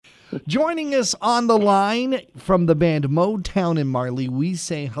Joining us on the line from the band Motown and Marley, we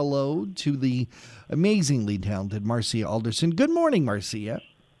say hello to the amazingly talented Marcia Alderson. Good morning, Marcia.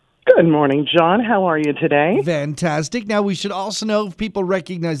 Good morning, John. How are you today? Fantastic. Now, we should also know if people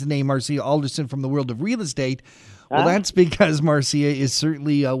recognize the name Marcia Alderson from the world of real estate. Well, that's because Marcia is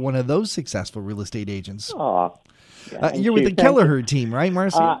certainly one of those successful real estate agents. Aw. Yeah, you're with the Kelleher team, right,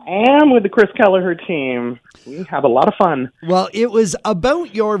 Marcia? I am with the Chris Kelleher team. We have a lot of fun. Well, it was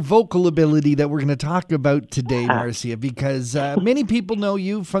about your vocal ability that we're going to talk about today, Marcia, because many people know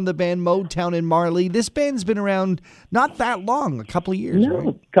you from the band Motown and Marley. This band's been around not that long, a couple of years, right?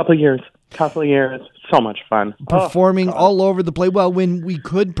 A couple of years. So much fun. Performing all over the place. Well, when we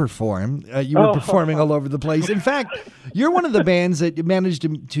could perform, you were performing all over the place. In fact, you're one of the bands that managed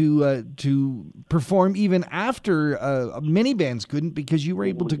to perform even after many bands couldn't, because you were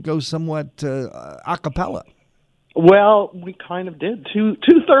able to go somewhat a cappella. Well, we kind of did.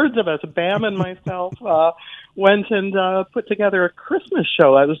 Two-thirds of us, Bam and myself, went and put together a Christmas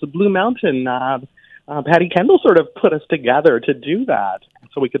show. It was the Blue Mountain. Patty Kendall sort of put us together to do that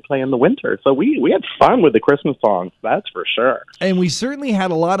so we could play in the winter. So we had fun with the Christmas songs, that's for sure. And we certainly had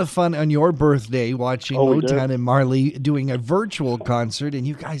a lot of fun on your birthday watching Motown and Marley doing a virtual concert, and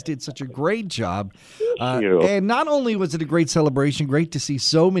you guys did such a great job. Thank you. And not only was it a great celebration, great to see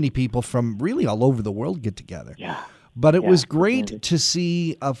so many people from really all over the world get together. Yeah. But it was great to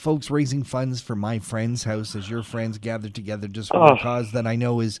see folks raising funds for My Friend's House as your friends gathered together just for a cause that I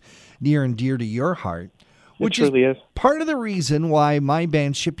know is near and dear to your heart. Which is part of the reason why my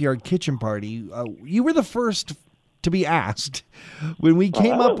band Shipyard Kitchen Party, you were the first to be asked when we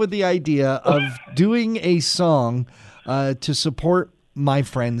came up with the idea of doing a song to support My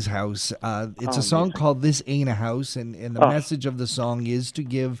Friend's House. It's a song called This Ain't a House, and the message of the song is to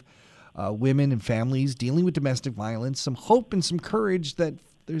give women and families dealing with domestic violence some hope and some courage that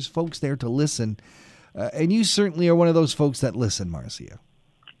there's folks there to listen. And you certainly are one of those folks that listen, Marcia.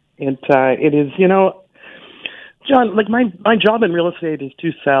 It is, John, like my job in real estate is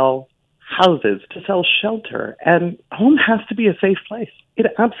to sell houses, to sell shelter, and home has to be a safe place. It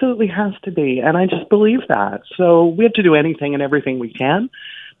absolutely has to be, and I just believe that. So we have to do anything and everything we can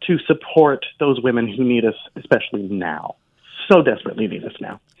to support those women who need us, especially now. So desperately need us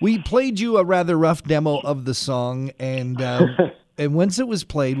now. We played you a rather rough demo of the song, and and once it was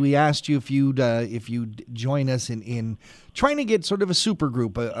played, we asked you if you'd join us in trying to get sort of a super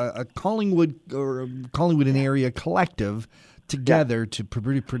group, a Collingwood and area collective together to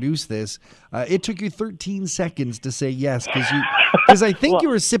produce this. It took you 13 seconds to say yes, because I think you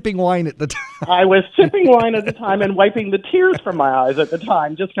were sipping wine at the time. I was sipping wine at the time and wiping the tears from my eyes at the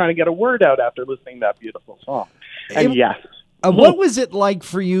time, just trying to get a word out after listening to that beautiful song. And yes. What was it like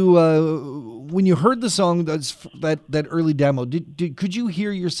for you when you heard the song, that early demo? Could you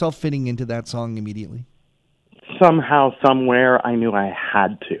hear yourself fitting into that song immediately? Somehow, somewhere, I knew I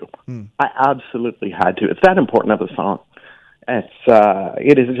had to. I absolutely had to. It's that important of a song.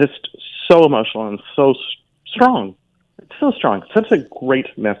 It is just so emotional and so strong. It's so strong. Such a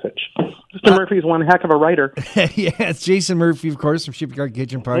great message. Mr. Murphy's one heck of a writer. Yeah, it's Jason Murphy, of course, from Shipyard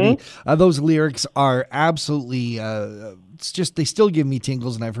Kitchen Party. Those lyrics are absolutely, it's just, they still give me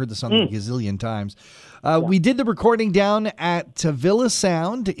tingles, and I've heard the song a gazillion times. We did the recording down at Villa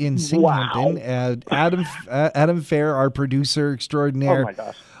Sound in Singhampton. Adam Fair, our producer extraordinaire. Oh, my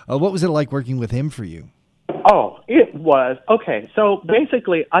gosh. What was it like working with him for you? Oh, it was. Okay, so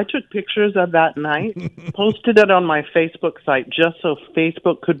basically, I took pictures of that night, posted it on my Facebook site just so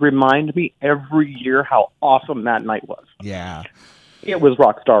Facebook could remind me every year how awesome that night was. Yeah. It was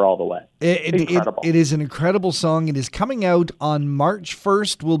rock star all the way. Incredible. It is an incredible song. It is coming out on March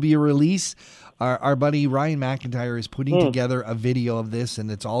 1st, will be a release. Our buddy Ryan McIntyre is putting together a video of this, and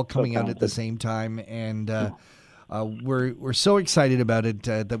it's all coming out at the same time. And we're so excited about it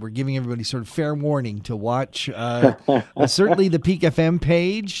that we're giving everybody sort of fair warning to watch. Certainly the Peak FM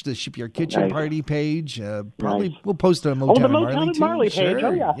page, the Shipyard Kitchen Party page. Probably we'll post it on Motown and Marley too. Marley page. Sure.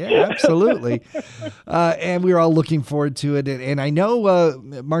 Oh, yeah, absolutely. And we're all looking forward to it. And I know,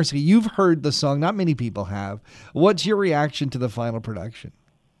 Marcia, you've heard the song. Not many people have. What's your reaction to the final production?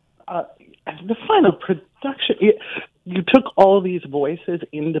 The final production, you took all of these voices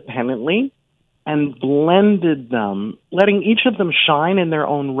independently and blended them, letting each of them shine in their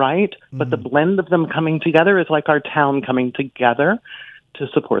own right, but the blend of them coming together is like our town coming together to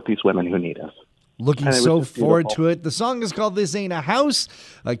support these women who need us. Looking so forward to it. The song is called This Ain't a House.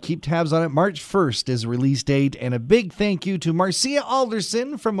 Keep tabs on it. March 1st is release date. And a big thank you to Marcia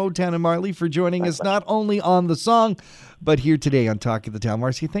Alderson from Motown and Marley for joining us not only on the song, but here today on Talk of the Town.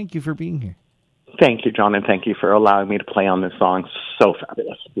 Marcia, thank you for being here. Thank you, John, and thank you for allowing me to play on this song. So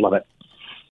fabulous. Love it.